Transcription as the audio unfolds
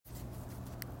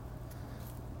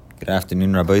Good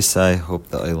afternoon, Rabbi Isai. Hope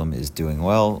the Olam is doing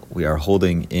well. We are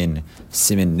holding in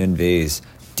Siman Nun Vez,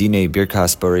 Dinei,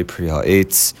 Bircas, Borei,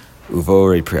 Haaitz,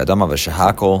 Uborei, Haadama,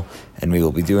 Vishehakol, and we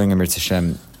will be doing Amir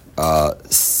Tashem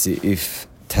Seif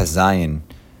Tazayin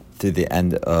through the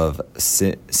end of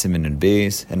Siman Nun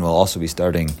Vez, and we'll also be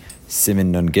starting Siman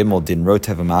Nun Gimel Din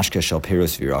Rotev Amashke Shel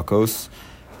Peros Bircos,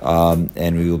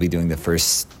 and we will be doing the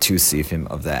first two Seifim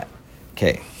of that.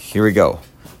 Okay, here we go.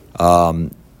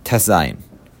 Tazayin.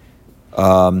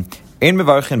 Ein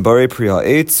mevarchin Borei pri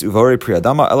Haaitz Uborei pri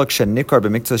Haadama elak shenikar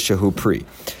b'miktzas shehu pri.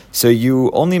 So you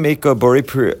only make a Borei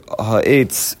pri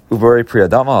Haaitz Uborei pri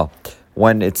Haadama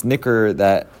when it's nikar,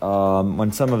 that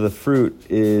when some of the fruit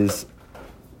is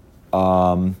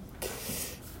when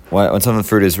some of the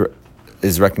fruit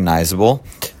is recognizable.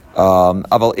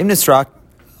 Aval im nisras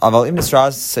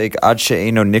seik ad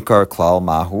she'eno nikar klal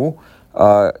mahu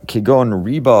kigon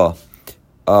riba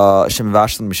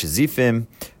shemvashlim mishazifim.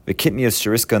 But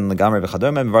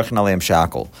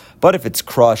if it's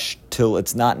crushed till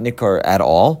it's not nikar at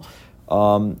all,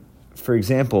 for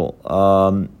example,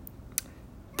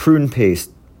 prune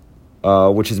paste,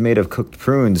 which is made of cooked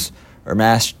prunes or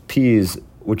mashed peas,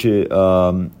 which is,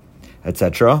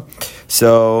 etc.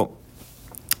 So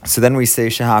then we say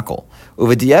shehakol.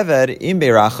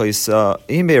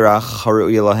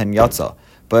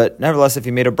 But nevertheless, if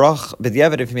you made a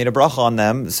bracha on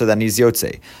them, so then he's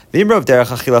yotze.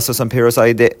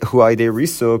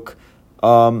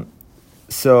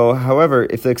 So, however,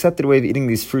 if the accepted way of eating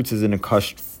these fruits is in a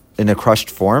crushed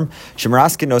form,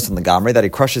 that he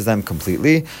crushes them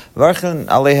completely. So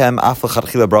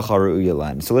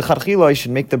lecharchila, you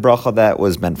should make the bracha that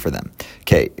was meant for them.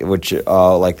 Okay, which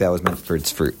like that was meant for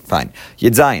its fruit. Fine.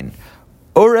 Yedzayin.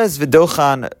 Orez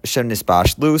v'dochan shem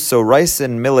nispashlu. So rice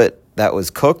and millet that was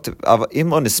cooked, but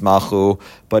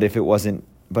if it wasn't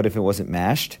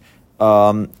mashed,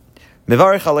 mevarich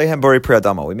aleihem borei pri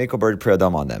Haadama. We make a borei pri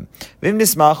Haadama on them. Vim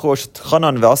nismachu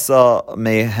chanan v'asa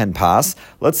mehen pas.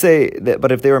 Let's say that,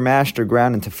 but if they were mashed or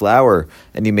ground into flour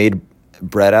and you made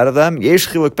bread out of them, yesh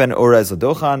chiluk ben orez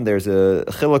ladochan. There's a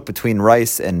chiluk between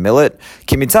rice and millet.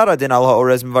 Ki mitzara din al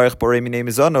haorez mevarich borei minei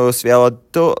mizonos ve'al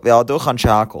dochan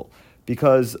shehakol.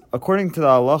 Because according to the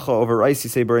halacha, over rice you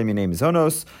say borei minei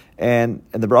mizonos, and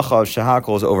the bracha of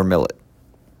shehakol is over millet.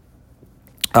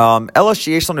 Ela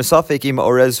sheyesh lanu safek im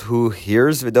orez hu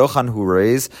hears v'dochan hu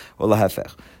reis or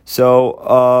lahefech.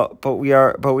 So, but we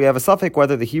have a safek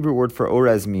whether the Hebrew word for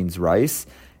orez means rice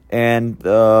and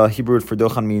the Hebrew word for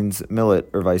dochan means millet,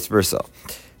 or vice versa.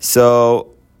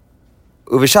 So,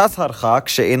 uvishas harchak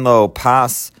she'in lo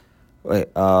pas. Wait,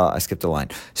 I skipped a line.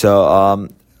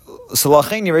 So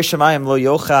lachein yirei shamayim lo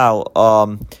yochal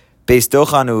beis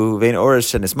dochanu vein orez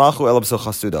shenismachu elab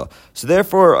sochasuda. So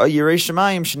therefore, a yirei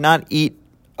shamayim should not eat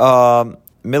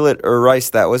millet or rice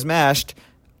that was mashed.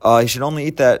 He should only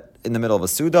eat that in the middle of a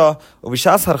suda.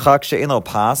 Uvishas harchak she'in lo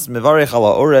pas mevarich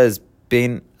ala orez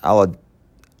bein ala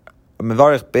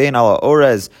mevarich bein ala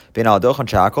orez bein ala dochan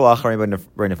shehakol acharim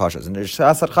borei nefashos. And there's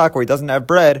shas harchak where he doesn't have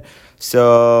bread,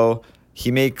 so he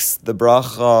makes the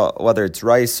bracha, whether it's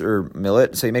rice or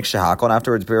millet, so he makes shehakol, and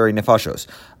afterwards borei nefashos.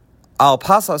 Al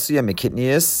pas asuya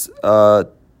mikitnius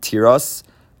tiras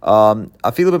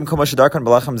afilu b'mkomo shedarkan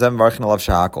b'lachem zem varchin alav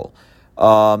shehakol.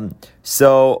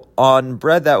 So on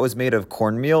bread that was made of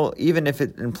cornmeal, even if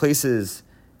it in places,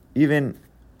 even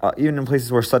in places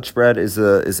where such bread is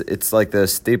it's like the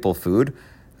staple food.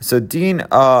 So din the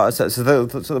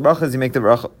bracha is you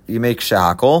make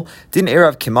shehakol. Din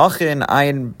erav kimachin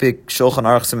ayin bik Shulchan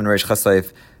Aruch Siman Reish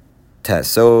Chesayif tes.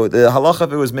 So the halacha,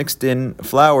 if it was mixed in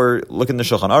flour, look in the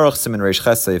Shulchan Aruch Siman Reish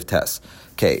Chesayif tes.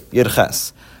 Okay,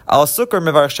 yirches. Al sukkar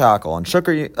mevarich shehakol.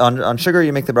 On sugar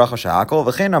you make the bracha shehakol.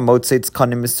 V'chein amotzeitz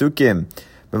kanim mesukim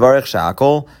mevarich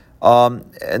shehakol.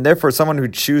 And therefore, someone who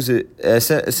chooses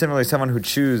similarly, someone who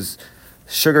chooses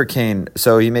sugar cane,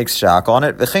 so he makes shehakol on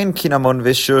it. V'chein kinamon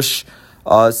v'shush.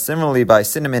 Similarly, by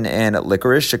cinnamon and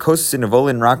licorice, shekos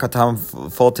sinavolin rakatam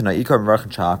foltina ikar mevarich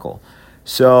shehakol.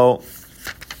 So,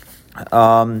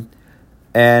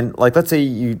 and like let's say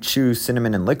you choose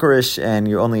cinnamon and licorice, and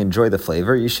you only enjoy the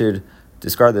flavor, you should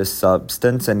discard this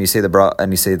substance, and you say the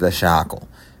shehakol.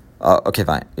 Okay,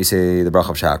 fine. You say the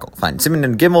bracha of shehakol. Fine. Siman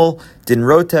and Gimel din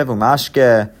rotev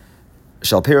umashke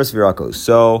shel peros bircos.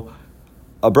 So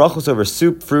a brachos over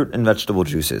soup, fruit, and vegetable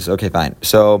juices. Okay, fine.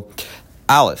 So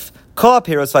Aleph. Kol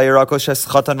peros v'yiracos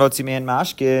sheschatan v'otzimein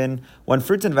mashkin. When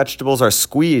fruits and vegetables are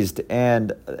squeezed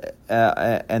and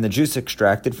the juice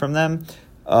extracted from them,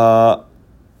 mevarich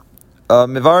al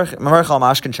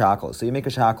mashkin shehakol. So you make a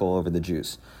shehakol over the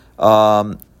juice.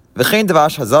 V'chein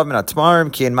devash hazav min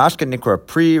atmarim ki en mashkin nikra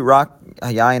pri rak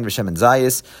hayayin v'shemen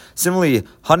zayis. Similarly,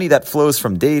 honey that flows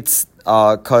from dates,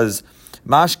 because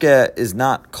mashke is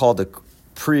not called a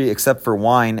pri except for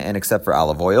wine and except for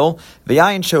olive oil.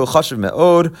 V'yayin shehu chashuv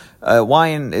me'od.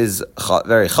 Wine is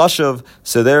very chashuv.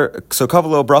 So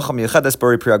kavalo bracha miyuchedes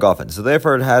borei pri hagafen. So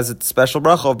therefore it has its special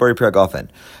bracha of borei pri hagafen.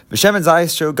 V'shemen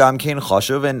zayis shehu gam kein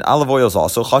chashuv, and olive oil is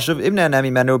also chashuv. Ibn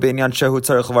nemi menu b'inyan shehu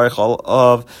tzarich levarich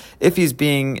of, if he's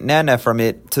being nana from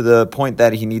it to the point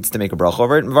that he needs to make a bracha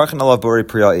over it. M'varchin alav borei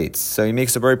pri ha'etz. So he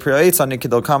makes a borei pri ha'etz on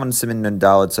nikidol kaman simin and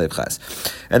dalad seif ches.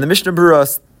 And the Mishnah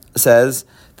Berurah says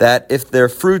that if they're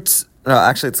fruits, no,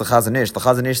 actually it's the Chazon Ish. The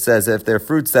Chazon Ish says if they're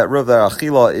fruits that rov their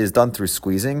achila is done through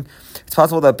squeezing, it's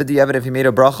possible that b'di'evet, if he made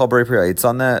a bracha borei pri ha'etz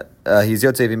on that, he's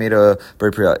yotzei if he made a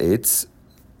borei pri ha'etz.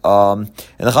 And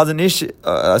the Chazon Ish,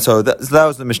 so that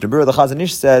was the Mishnah Berurah. The Chazon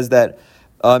Ish says that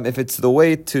if it's the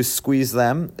way to squeeze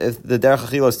them, if the derech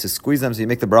achila is to squeeze them, so you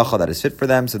make the bracha that is fit for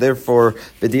them, so therefore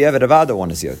b'di'evet avada one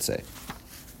is yotzei.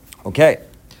 Okay,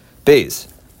 Beis.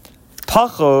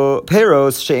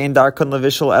 Peros she'ein darkon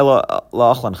levishal ela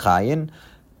la'achlan chayin.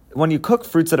 When you cook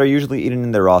fruits that are usually eaten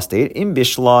in their raw state, im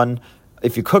bishlan,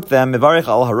 if you cook them, mivarich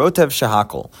al harotev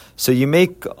shehakol. So you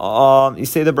make, you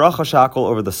say the bracha shehakol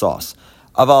over the sauce.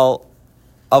 Aval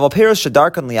peros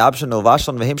she'darkon li'abshan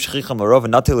novashlan v'hem shchicham l'rov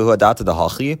v'natilu adata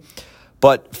dahachi.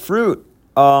 But fruit,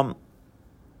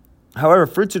 however,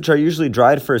 fruits which are usually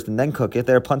dried first and then cook, if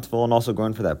they're plentiful and also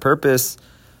grown for that purpose,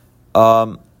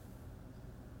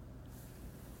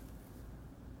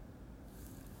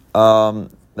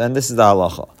 then this is the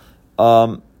halacha.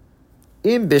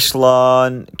 Im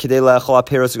bishlan kidei le'achol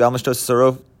aperos u'gal mishtos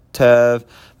sarotev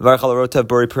v'varich al harotev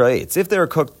borei pri ha'etz. If they are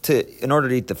cooked in order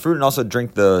to eat the fruit and also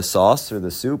drink the sauce or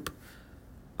the soup,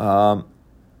 right?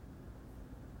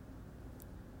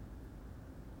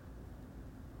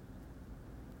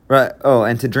 Oh,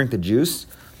 and to drink the juice.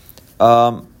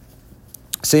 So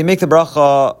you make the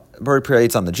bracha borei pri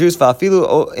ha'etz on the juice,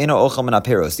 va'afilu eno ochel min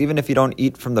haperos, even if you don't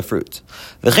eat from the fruit.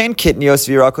 V'chein kitnios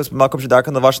v'yirakos b'makom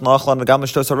shedarkan levashon la'achlan v'gam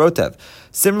l'shtos harotev.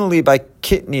 Similarly, by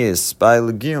kitnios, by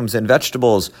legumes and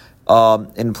vegetables,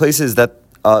 in places that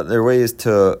there are ways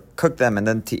to cook them and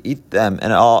then to eat them,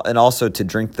 and also to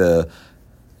drink the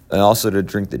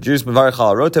juice. M'varich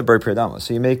al harotev borei pri Haadama.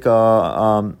 So you make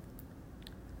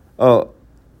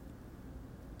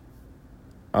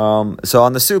so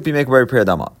on the soup you make borei pri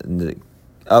Haadama.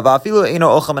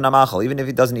 Even if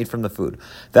he doesn't eat from the food.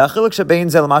 And the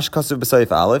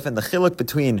chiluk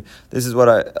between, this is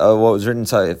what was written in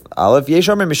Saif Aleph,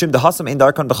 because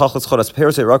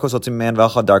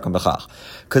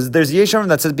there's Yesharim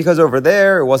that says because over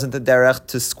there it wasn't the derech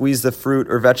to squeeze the fruit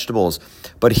or vegetables,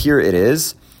 but here it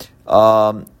is.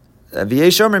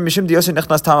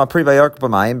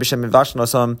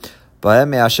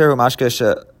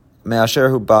 Me'asher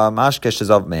hu ba'mashkesh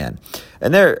of man,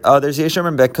 and there's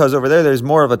Yesharim because over there there's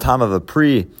more of a tam of a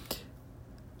pri.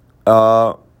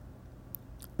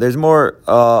 There's more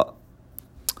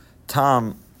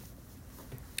tam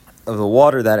of the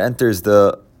water that enters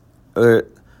the.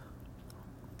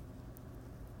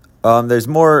 There's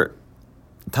more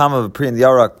tam of a pri in the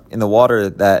Aruch in the water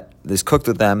that is cooked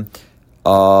with them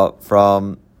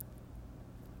from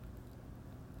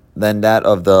than that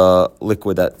of the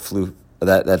liquid that flew.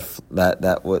 That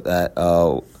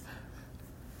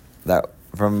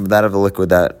from that of the liquid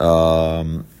that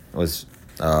was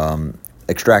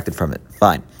extracted from it.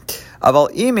 Fine.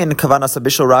 But if the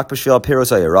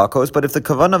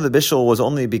kavanah of the bishul was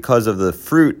only because of the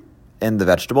fruit and the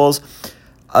vegetables,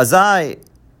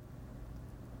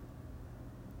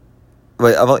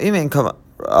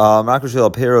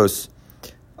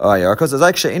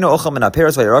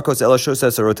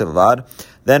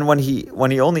 then when he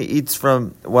only eats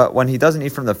from when he doesn't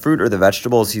eat from the fruit or the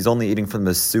vegetables, he's only eating from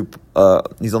the soup.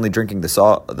 He's only drinking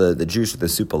the juice of the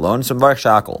soup alone. So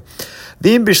Vishehakol.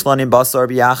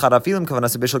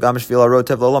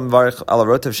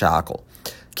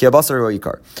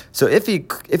 So if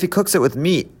he cooks it with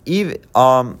meat, even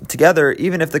together,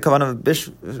 even if the kavanah of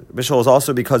bishul is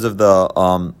also because of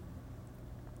the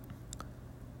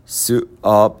soup,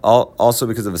 also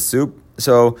because of a soup,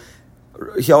 so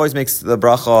he always makes the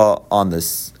bracha on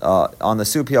this on the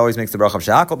soup. He always makes the bracha of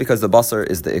Vishehakol because the basar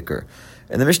is the ikr.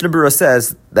 And the Mishnah Berurah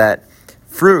says that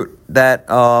fruit that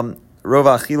rova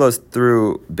achilos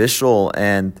through bishul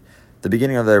and the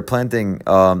beginning of their planting,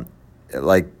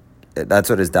 like that's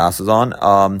what his das was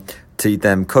on, to eat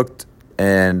them cooked.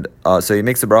 And so he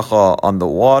makes the bracha on the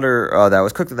water that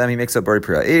was cooked with them. He makes a borei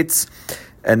pri ha'etz.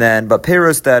 And then, but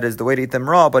peros, that is the way to eat them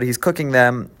raw, but he's cooking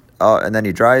them, and then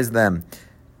he dries them,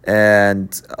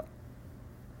 and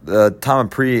the tam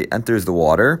pri enters the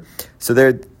water. So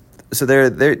there, so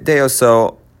they're deo.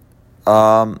 So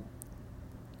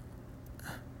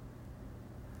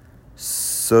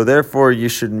therefore, you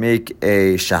should make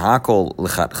a Vishehakol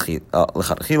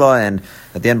lechatchila, and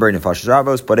at the end, Borei nefashos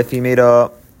rabos. But if he made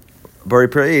a Borei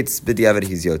Haaitz, b'diavad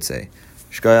he's yotzei.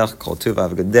 Shkoyach, kol tuv,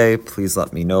 have a good day. Please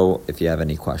let me know if you have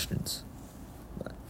any questions.